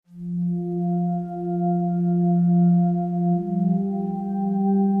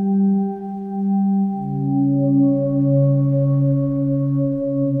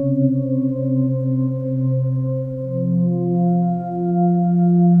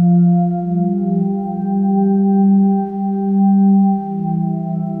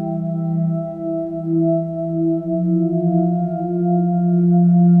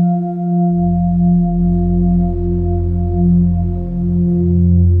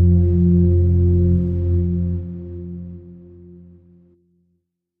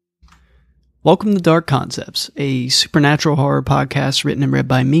Welcome to Dark Concepts, a supernatural horror podcast written and read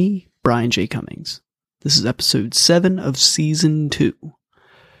by me, Brian J. Cummings. This is episode 7 of season 2.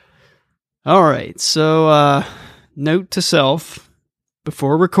 Alright, so note to self,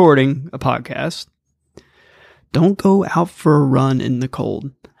 before recording a podcast, don't go out for a run in the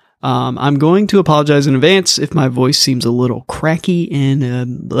cold. I'm going to apologize in advance if my voice seems a little cracky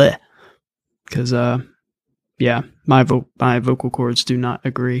and bleh. Because, my vocal cords do not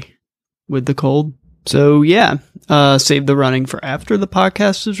agree with the cold. So, save the running for after the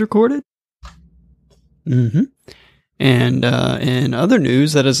podcast is recorded. And in other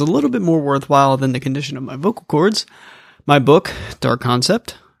news that is a little bit more worthwhile than the condition of my vocal cords, my book, Dark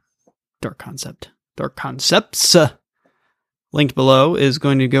Concepts, linked below, is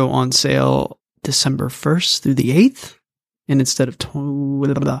going to go on sale December 1st through the 8th. And instead of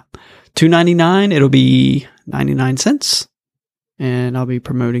 $2.99, it'll be 99 cents. And I'll be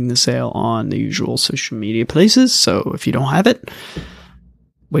promoting the sale on the usual social media places. So if you don't have it,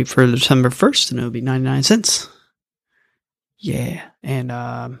 wait for December 1st and it'll be 99 cents. Yeah. And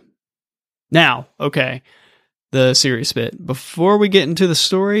now, okay, the serious bit. Before we get into the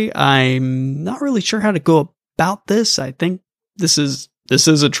story, I'm not really sure how to go about this. I think this is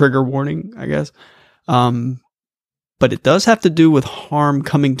a trigger warning, I guess. But it does have to do with harm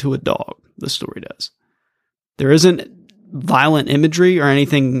coming to a dog. The story does. There isn't violent imagery or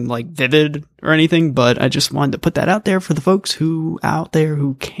anything like vivid or anything, but I just wanted to put that out there for the folks who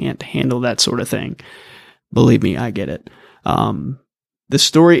can't handle that sort of thing. Believe me, I get it. The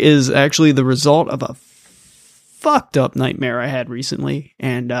story is actually the result of a fucked up nightmare I had recently,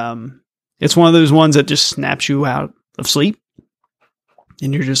 and it's one of those ones that just snaps you out of sleep,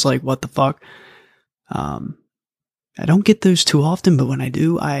 and you're just like, what the fuck? I don't get those too often, but when I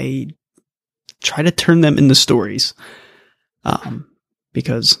do, I try to turn them into stories.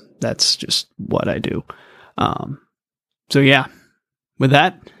 Because that's just what I do. With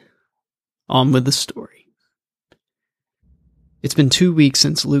that, on with the story. It's been 2 weeks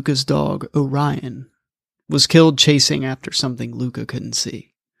since Luca's dog, Orion, was killed chasing after something Luca couldn't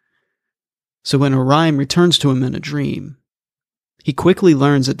see. So when Orion returns to him in a dream, he quickly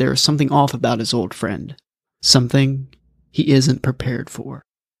learns that there is something off about his old friend. Something he isn't prepared for.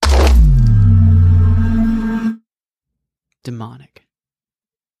 Demonic.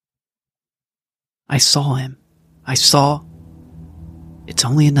 I saw him. It's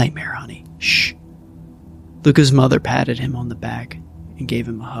only a nightmare, honey. Shh. Luca's mother patted him on the back and gave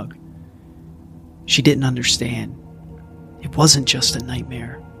him a hug. She didn't understand. It wasn't just a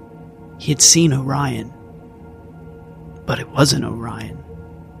nightmare. He had seen Orion. But it wasn't Orion.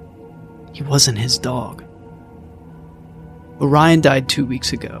 He wasn't his dog. Orion died 2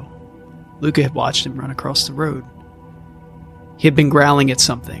 weeks ago. Luca had watched him run across the road. He had been growling at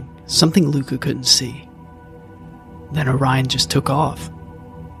something Luca couldn't see. Then Orion just took off,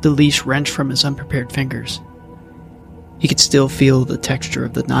 the leash wrenched from his unprepared fingers. He could still feel the texture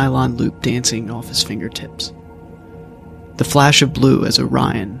of the nylon loop dancing off his fingertips. The flash of blue as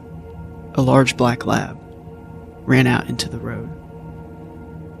Orion, a large black lab, ran out into the road.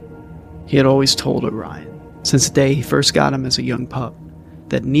 He had always told Orion, since the day he first got him as a young pup,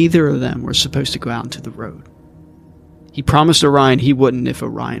 that neither of them were supposed to go out into the road. He promised Orion he wouldn't if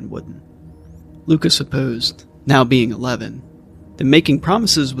Orion wouldn't. Luca supposed, now being 11, that making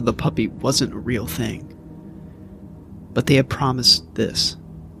promises with a puppy wasn't a real thing. But they had promised this.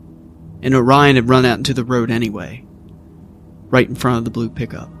 And Orion had run out into the road anyway, right in front of the blue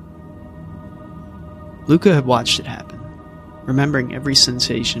pickup. Luca had watched it happen, remembering every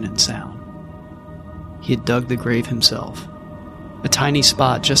sensation and sound. He had dug the grave himself, a tiny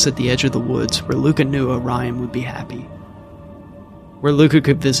spot just at the edge of the woods where Luca knew Orion would be happy. Where Luca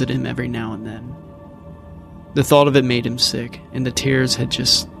could visit him every now and then. The thought of it made him sick, and the tears had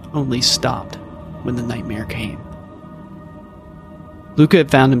just only stopped when the nightmare came. Luca had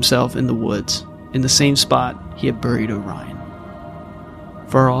found himself in the woods, in the same spot he had buried Orion.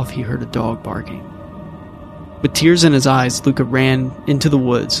 Far off he heard a dog barking. With tears in his eyes, Luca ran into the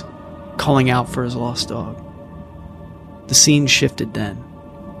woods, calling out for his lost dog. The scene shifted then,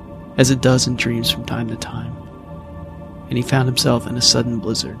 as it does in dreams from time to time. And he found himself in a sudden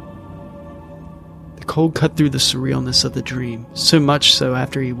blizzard. The cold cut through the surrealness of the dream, so much so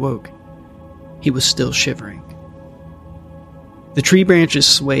after he woke, he was still shivering. The tree branches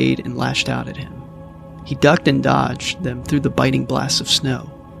swayed and lashed out at him. He ducked and dodged them through the biting blasts of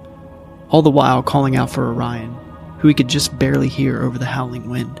snow, all the while calling out for Orion, who he could just barely hear over the howling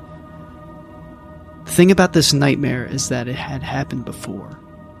wind. The thing about this nightmare is that it had happened before.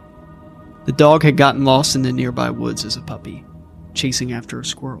 The dog had gotten lost in the nearby woods as a puppy, chasing after a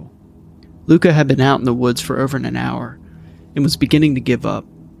squirrel. Luca had been out in the woods for over an hour and was beginning to give up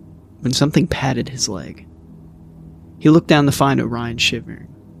when something patted his leg. He looked down to find Orion shivering.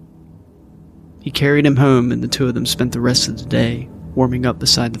 He carried him home, and the two of them spent the rest of the day warming up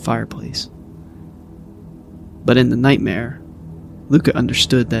beside the fireplace. But in the nightmare, Luca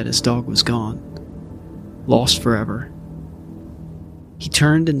understood that his dog was gone, lost forever. He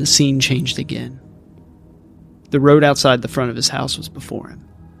turned and the scene changed again. The road outside the front of his house was before him.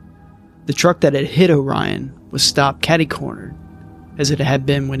 The truck that had hit Orion was stopped catty-cornered, as it had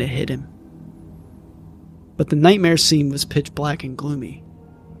been when it hit him. But the nightmare scene was pitch black and gloomy,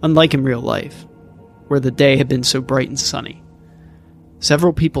 unlike in real life, where the day had been so bright and sunny.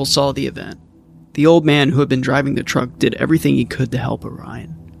 Several people saw the event. The old man who had been driving the truck did everything he could to help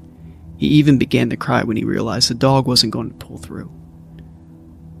Orion. He even began to cry when he realized the dog wasn't going to pull through.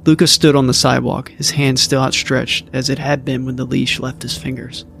 Luca stood on the sidewalk, his hand still outstretched as it had been when the leash left his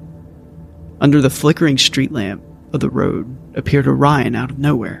fingers. Under the flickering street lamp of the road appeared Orion out of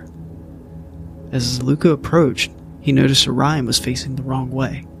nowhere. As Luca approached, he noticed Orion was facing the wrong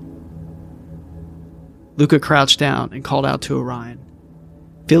way. Luca crouched down and called out to Orion,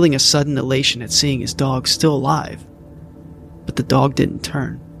 feeling a sudden elation at seeing his dog still alive, but the dog didn't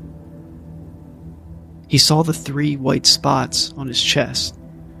turn. He saw the 3 white spots on his chest,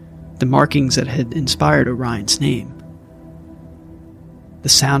 the markings that had inspired Orion's name. The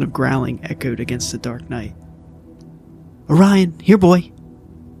sound of growling echoed against the dark night. "Orion, here boy,"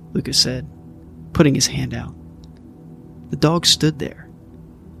 Luca said, putting his hand out. The dog stood there,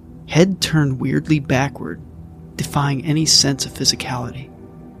 head turned weirdly backward, defying any sense of physicality.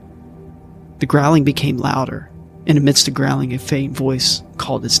 The growling became louder, and amidst the growling a faint voice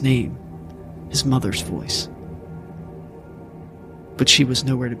called its name, his mother's voice. But she was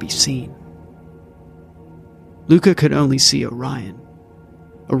nowhere to be seen. Luca could only see Orion.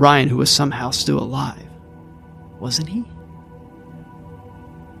 Orion who was somehow still alive. Wasn't he?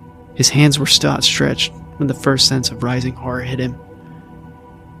 His hands were still outstretched when the first sense of rising horror hit him,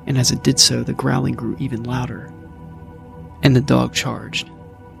 and as it did so, the growling grew even louder, and the dog charged.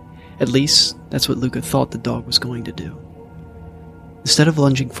 At least, that's what Luca thought the dog was going to do. Instead of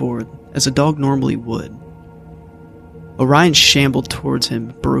lunging forward, as a dog normally would, Orion shambled towards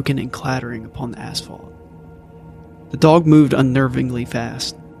him, broken and clattering upon the asphalt. The dog moved unnervingly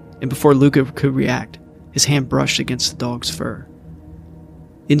fast, and before Luca could react, his hand brushed against the dog's fur.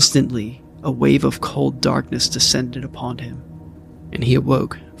 Instantly, a wave of cold darkness descended upon him, and he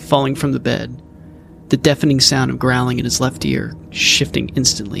awoke, falling from the bed, the deafening sound of growling in his left ear shifting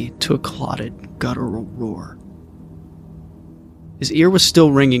instantly to a clotted, guttural roar. His ear was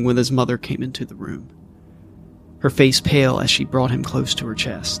still ringing when his mother came into the room, her face pale as she brought him close to her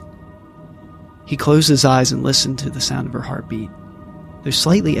chest. He closed his eyes and listened to the sound of her heartbeat. Though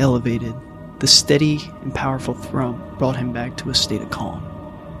slightly elevated, the steady and powerful thrum brought him back to a state of calm.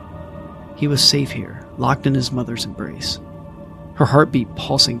 He was safe here, locked in his mother's embrace, her heartbeat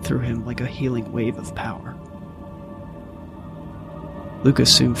pulsing through him like a healing wave of power. Luca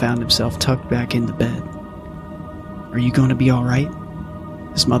soon found himself tucked back into bed. "Are you going to be all right?"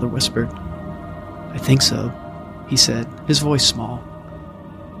 his mother whispered. "I think so," he said, his voice small.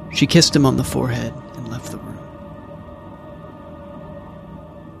 She kissed him on the forehead and left the room.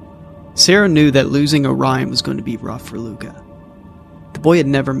 Sarah knew that losing Orion was going to be rough for Luca. The boy had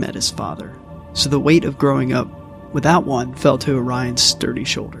never met his father, so the weight of growing up without one fell to Orion's sturdy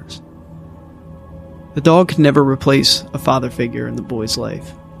shoulders. The dog could never replace a father figure in the boy's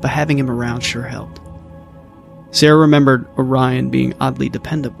life, but having him around sure helped. Sarah remembered Orion being oddly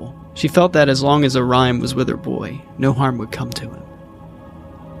dependable. She felt that as long as Orion was with her boy, no harm would come to him.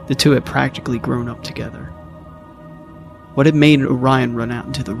 The two had practically grown up together. What had made Orion run out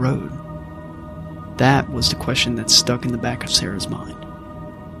into the road? That was the question that stuck in the back of Sarah's mind.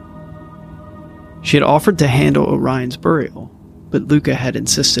 She had offered to handle Orion's burial, but Luca had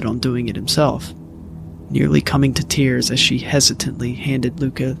insisted on doing it himself, nearly coming to tears as she hesitantly handed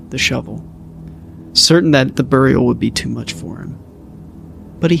Luca the shovel, certain that the burial would be too much for him.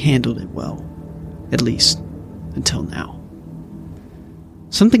 But he handled it well, at least until now.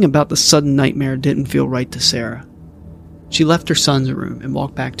 Something about the sudden nightmare didn't feel right to Sarah. She left her son's room and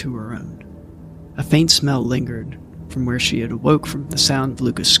walked back to her own. A faint smell lingered from where she had awoke from the sound of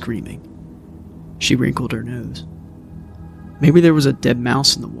Luca's screaming. She wrinkled her nose. Maybe there was a dead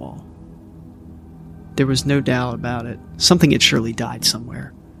mouse in the wall. There was no doubt about it. Something had surely died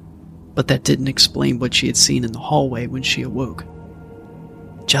somewhere. But that didn't explain what she had seen in the hallway when she awoke.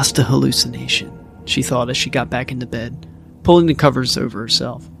 Just a hallucination, she thought as she got back into bed, pulling the covers over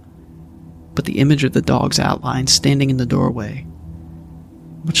herself. But the image of the dog's outline standing in the doorway,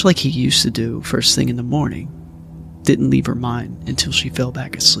 much like he used to do first thing in the morning, didn't leave her mind until she fell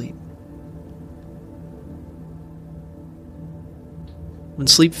back asleep. When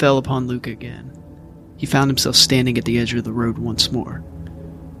sleep fell upon Luca again, he found himself standing at the edge of the road once more,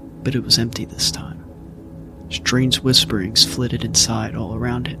 but it was empty this time. Strange whisperings flitted inside all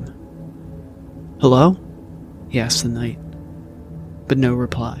around him. "Hello?" he asked the night, but no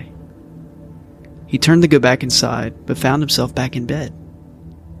reply. He turned to go back inside, but found himself back in bed.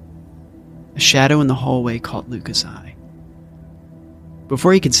 A shadow in the hallway caught Luca's eye.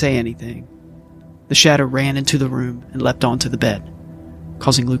 Before he could say anything, the shadow ran into the room and leapt onto the bed,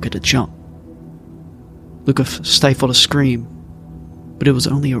 causing Luca to jump. Luca stifled a scream, but it was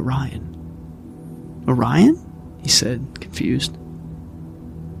only Orion. "Orion?" he said, confused.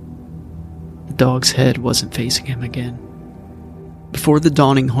 The dog's head wasn't facing him again. Before the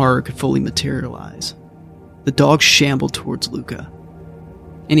dawning horror could fully materialize, the dog shambled towards Luca,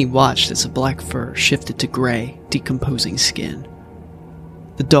 and he watched as the black fur shifted to gray, decomposing skin.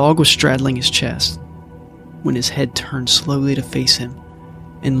 The dog was straddling his chest when his head turned slowly to face him,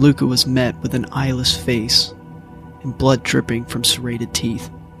 and Luca was met with an eyeless face and blood dripping from serrated teeth.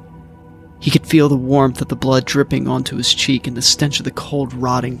 He could feel the warmth of the blood dripping onto his cheek and the stench of the cold,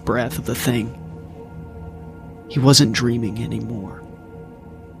 rotting breath of the thing. He wasn't dreaming anymore.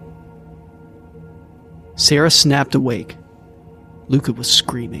 Sarah snapped awake. Luca was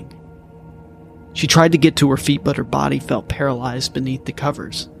screaming. She tried to get to her feet, but her body felt paralyzed beneath the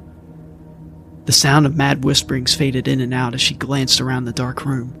covers. The sound of mad whisperings faded in and out as she glanced around the dark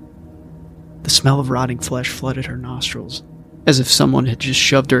room. The smell of rotting flesh flooded her nostrils, as if someone had just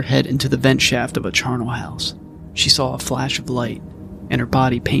shoved her head into the vent shaft of a charnel house. She saw a flash of light, and her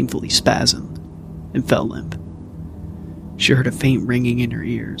body painfully spasmed and fell limp. She heard a faint ringing in her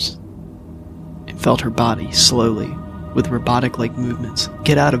ears, and felt her body slowly, with robotic-like movements,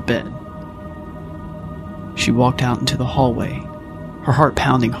 get out of bed. She walked out into the hallway, her heart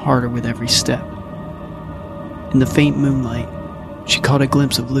pounding harder with every step. In the faint moonlight, she caught a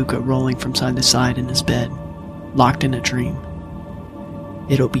glimpse of Luca rolling from side to side in his bed, locked in a dream.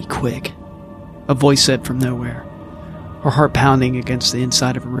 "It'll be quick," a voice said from nowhere, her heart pounding against the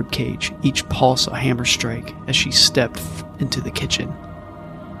inside of her ribcage, each pulse a hammer strike as she stepped into the kitchen,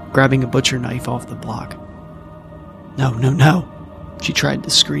 grabbing a butcher knife off the block. "No, no, no!" She tried to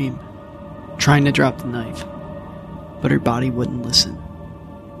scream, trying to drop the knife, but her body wouldn't listen.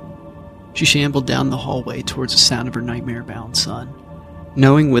 She shambled down the hallway towards the sound of her nightmare-bound son,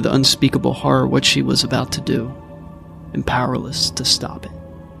 knowing with unspeakable horror what she was about to do, and powerless to stop it.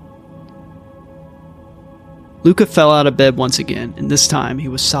 Luca fell out of bed once again, and this time he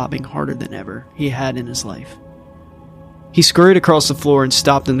was sobbing harder than ever he had in his life. He scurried across the floor and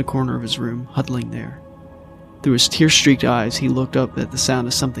stopped in the corner of his room, huddling there. Through his tear-streaked eyes, he looked up at the sound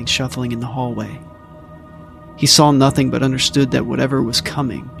of something shuffling in the hallway. He saw nothing but understood that whatever was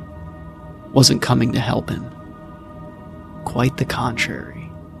coming wasn't coming to help him. Quite the contrary.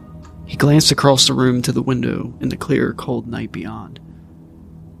 He glanced across the room to the window in the clear, cold night beyond.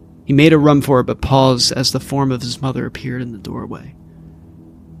 He made a run for it, but paused as the form of his mother appeared in the doorway.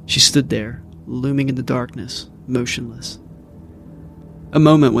 She stood there, looming in the darkness, motionless. A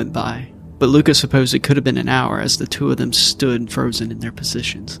moment went by, but Luca supposed it could have been an hour as the two of them stood frozen in their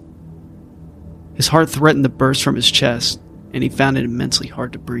positions. His heart threatened to burst from his chest, and he found it immensely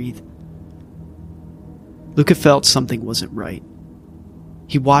hard to breathe. Luca felt something wasn't right.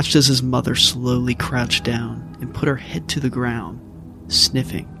 He watched as his mother slowly crouched down and put her head to the ground,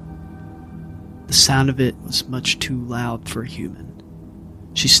 sniffing. The sound of it was much too loud for a human.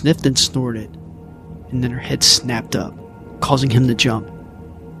 She sniffed and snorted, and then her head snapped up, causing him to jump.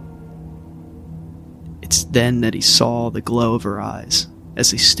 It's then that he saw the glow of her eyes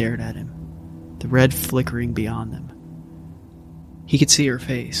as they stared at him, the red flickering beyond them. He could see her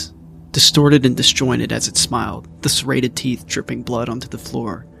face, distorted and disjointed as it smiled, the serrated teeth dripping blood onto the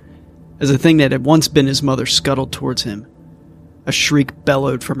floor, as the thing that had once been his mother scuttled towards him. A shriek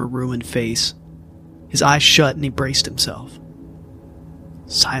bellowed from her ruined face. His eyes shut and he braced himself.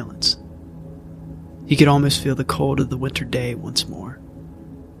 Silence. He could almost feel the cold of the winter day once more.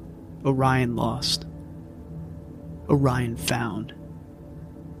 Orion lost. Orion found.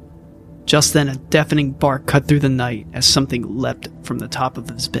 Just then a deafening bark cut through the night as something leapt from the top of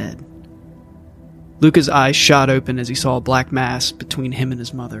his bed. Luca's eyes shot open as he saw a black mass between him and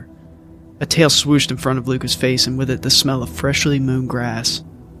his mother. A tail swooshed in front of Luca's face, and with it the smell of freshly mown grass,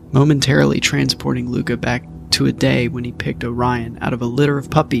 momentarily transporting Luca back to a day when he picked Orion out of a litter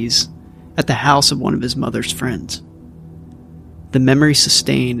of puppies at the house of one of his mother's friends. The memory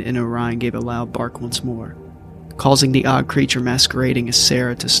sustained, and Orion gave a loud bark once more, causing the odd creature masquerading as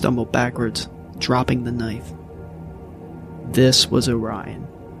Sarah to stumble backwards, dropping the knife. This was Orion.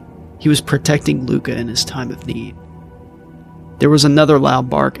 He was protecting Luca in his time of need. There was another loud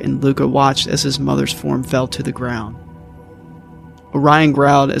bark, and Luca watched as his mother's form fell to the ground. Orion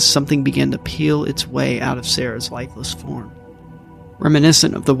growled as something began to peel its way out of Sarah's lifeless form,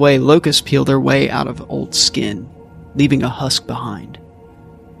 reminiscent of the way locusts peel their way out of old skin, leaving a husk behind.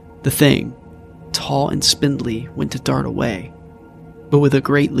 The thing, tall and spindly, went to dart away, but with a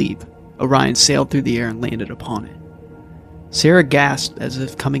great leap, Orion sailed through the air and landed upon it. Sarah gasped as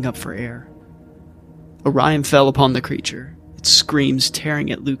if coming up for air. Orion fell upon the creature, its screams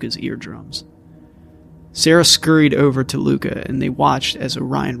tearing at Luca's eardrums. Sarah scurried over to Luca, and they watched as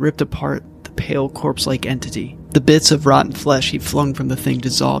Orion ripped apart the pale corpse-like entity. The bits of rotten flesh he flung from the thing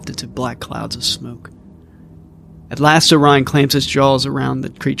dissolved into black clouds of smoke. At last, Orion clamped his jaws around the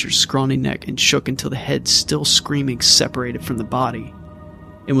creature's scrawny neck and shook until the head, still screaming, separated from the body,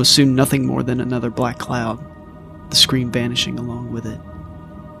 and was soon nothing more than another black cloud, the scream vanishing along with it.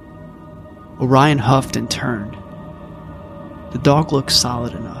 Orion huffed and turned. The dog looked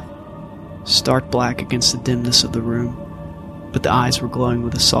solid enough, stark black against the dimness of the room, but the eyes were glowing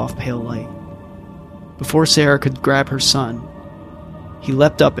with a soft pale light. Before Sarah could grab her son, he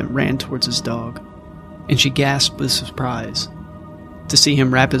leapt up and ran towards his dog, and she gasped with surprise to see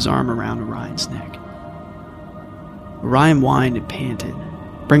him wrap his arm around Orion's neck. Orion whined and panted,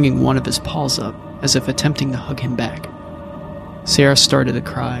 bringing one of his paws up as if attempting to hug him back. Sarah started to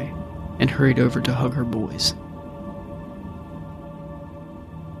cry and hurried over to hug her boys.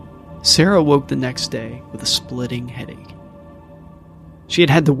 Sarah awoke the next day with a splitting headache. She had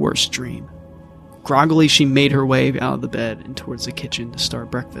had the worst dream. Groggily, she made her way out of the bed and towards the kitchen to start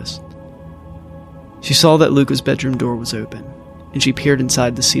breakfast. She saw that Luca's bedroom door was open, and she peered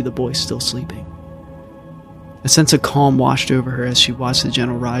inside to see the boy still sleeping. A sense of calm washed over her as she watched the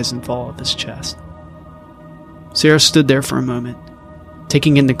gentle rise and fall of his chest. Sarah stood there for a moment,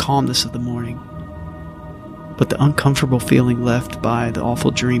 taking in the calmness of the morning. But the uncomfortable feeling left by the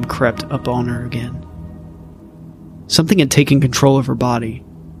awful dream crept up on her again. Something had taken control of her body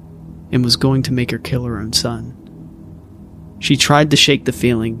and was going to make her kill her own son. She tried to shake the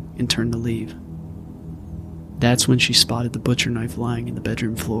feeling and turned to leave. That's when she spotted the butcher knife lying in the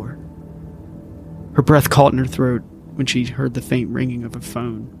bedroom floor. Her breath caught in her throat when she heard the faint ringing of a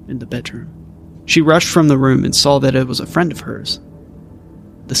phone in the bedroom. She rushed from the room and saw that it was a friend of hers.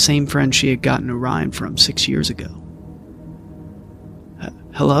 The same friend she had gotten Orion from 6 years ago.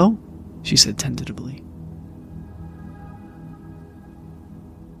 Hello? She said tentatively.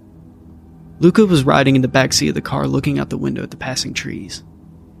 Luca was riding in the backseat of the car looking out the window at the passing trees.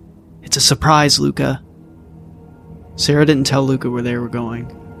 It's a surprise, Luca. Sarah didn't tell Luca where they were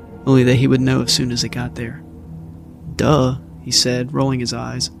going, only that he would know as soon as they got there. Duh, he said, rolling his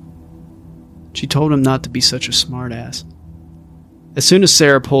eyes. She told him not to be such a smartass. As soon as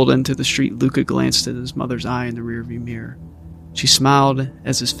Sarah pulled into the street, Luca glanced at his mother's eye in the rearview mirror. She smiled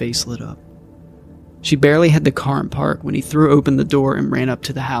as his face lit up. She barely had the car in park when he threw open the door and ran up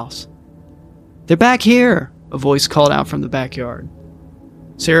to the house. "They're back here!" a voice called out from the backyard.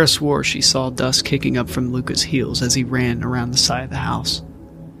 Sarah swore she saw dust kicking up from Luca's heels as he ran around the side of the house.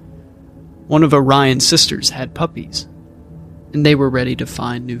 One of Orion's sisters had puppies, and they were ready to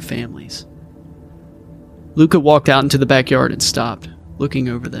find new families. Luca walked out into the backyard and stopped, looking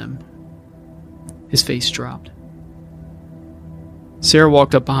over them. His face dropped. Sarah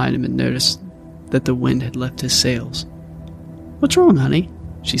walked up behind him and noticed that the wind had left his sails. "What's wrong, honey?"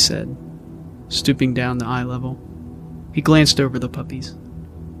 she said, stooping down to eye level. He glanced over the puppies.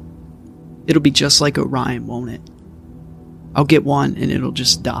 "It'll be just like Orion, won't it? I'll get one and it'll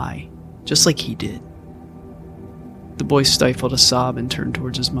just die, just like he did." The boy stifled a sob and turned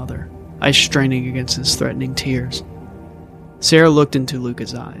towards his mother, eyes straining against his threatening tears. Sarah looked into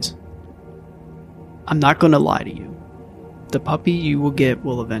Luca's eyes. "I'm not going to lie to you. The puppy you will get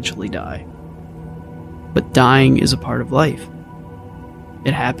will eventually die. But dying is a part of life.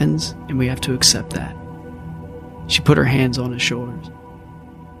 It happens, and we have to accept that." She put her hands on his shoulders.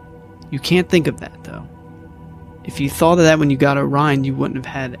 "You can't think of that, though. If you thought of that when you got Orion, you wouldn't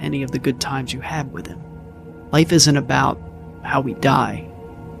have had any of the good times you had with him. Life isn't about how we die.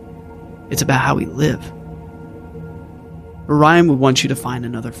 It's about how we live. Orion would want you to find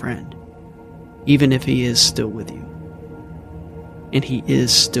another friend, even if he is still with you. And he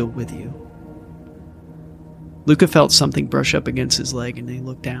is still with you." Luca felt something brush up against his leg and he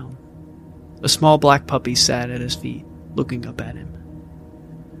looked down. A small black puppy sat at his feet, looking up at him.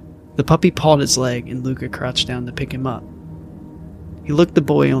 The puppy pawed his leg and Luca crouched down to pick him up. He looked the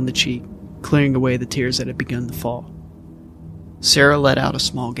boy on the cheek clearing away the tears that had begun to fall. Sarah let out a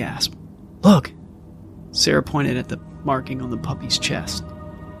small gasp. "Look!" Sarah pointed at the marking on the puppy's chest.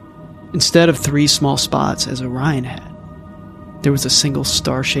 Instead of 3 small spots as Orion had, there was a single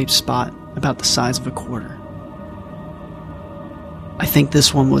star-shaped spot about the size of a quarter. "I think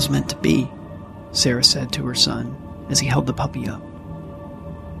this one was meant to be," Sarah said to her son as he held the puppy up.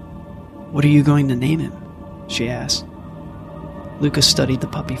 "What are you going to name him?" she asked. Lucas studied the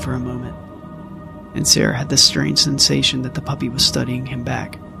puppy for a moment, and Sarah had this strange sensation that the puppy was studying him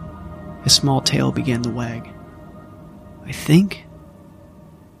back. His small tail began to wag. I think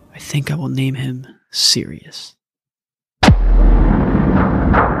I will name him Sirius."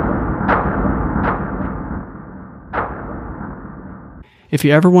 If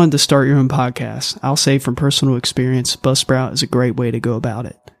you ever wanted to start your own podcast, I'll say from personal experience, Buzzsprout is a great way to go about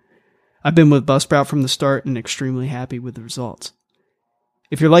it. I've been with Buzzsprout from the start and extremely happy with the results.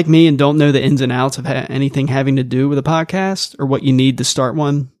 If you're like me and don't know the ins and outs of anything having to do with a podcast or what you need to start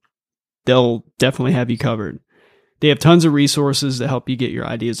one, they'll definitely have you covered. They have tons of resources to help you get your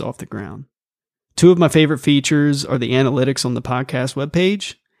ideas off the ground. 2 of my favorite features are the analytics on the podcast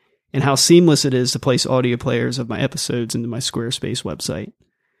webpage and how seamless it is to place audio players of my episodes into my Squarespace website.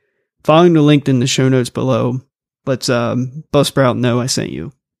 Following the link in the show notes below lets Buzzsprout know I sent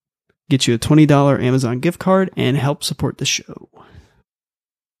you. Get you a $20 Amazon gift card and help support the show.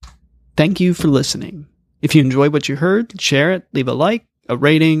 Thank you for listening. If you enjoyed what you heard, share it, leave a like, a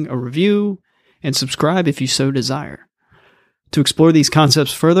rating, a review, and subscribe if you so desire. To explore these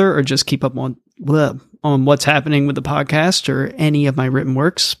concepts further or just keep up on what's happening with the podcast or any of my written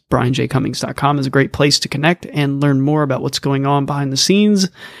works, brianjcummings.com is a great place to connect and learn more about what's going on behind the scenes,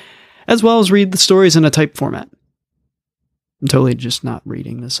 as well as read the stories in a typed format. I'm totally just not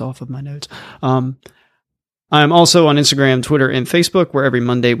reading this off of my notes. I'm also on Instagram, Twitter, and Facebook, where every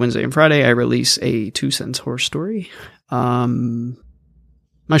Monday, Wednesday, and Friday I release a 2-sentence horror story.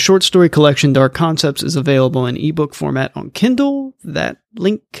 My short story collection, Dark Concepts, is available in ebook format on Kindle. That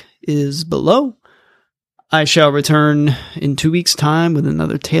link is below. I shall return in 2 weeks' time with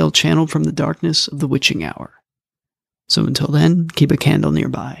another tale channeled from the darkness of the witching hour. So until then, keep a candle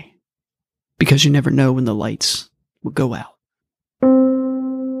nearby, because you never know when the lights will go out.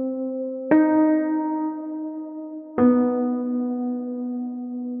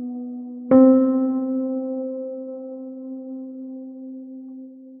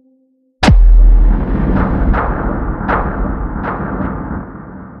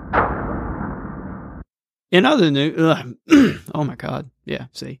 In other news, oh my God. Yeah,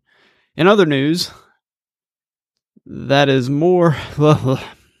 see. In other news, that is more,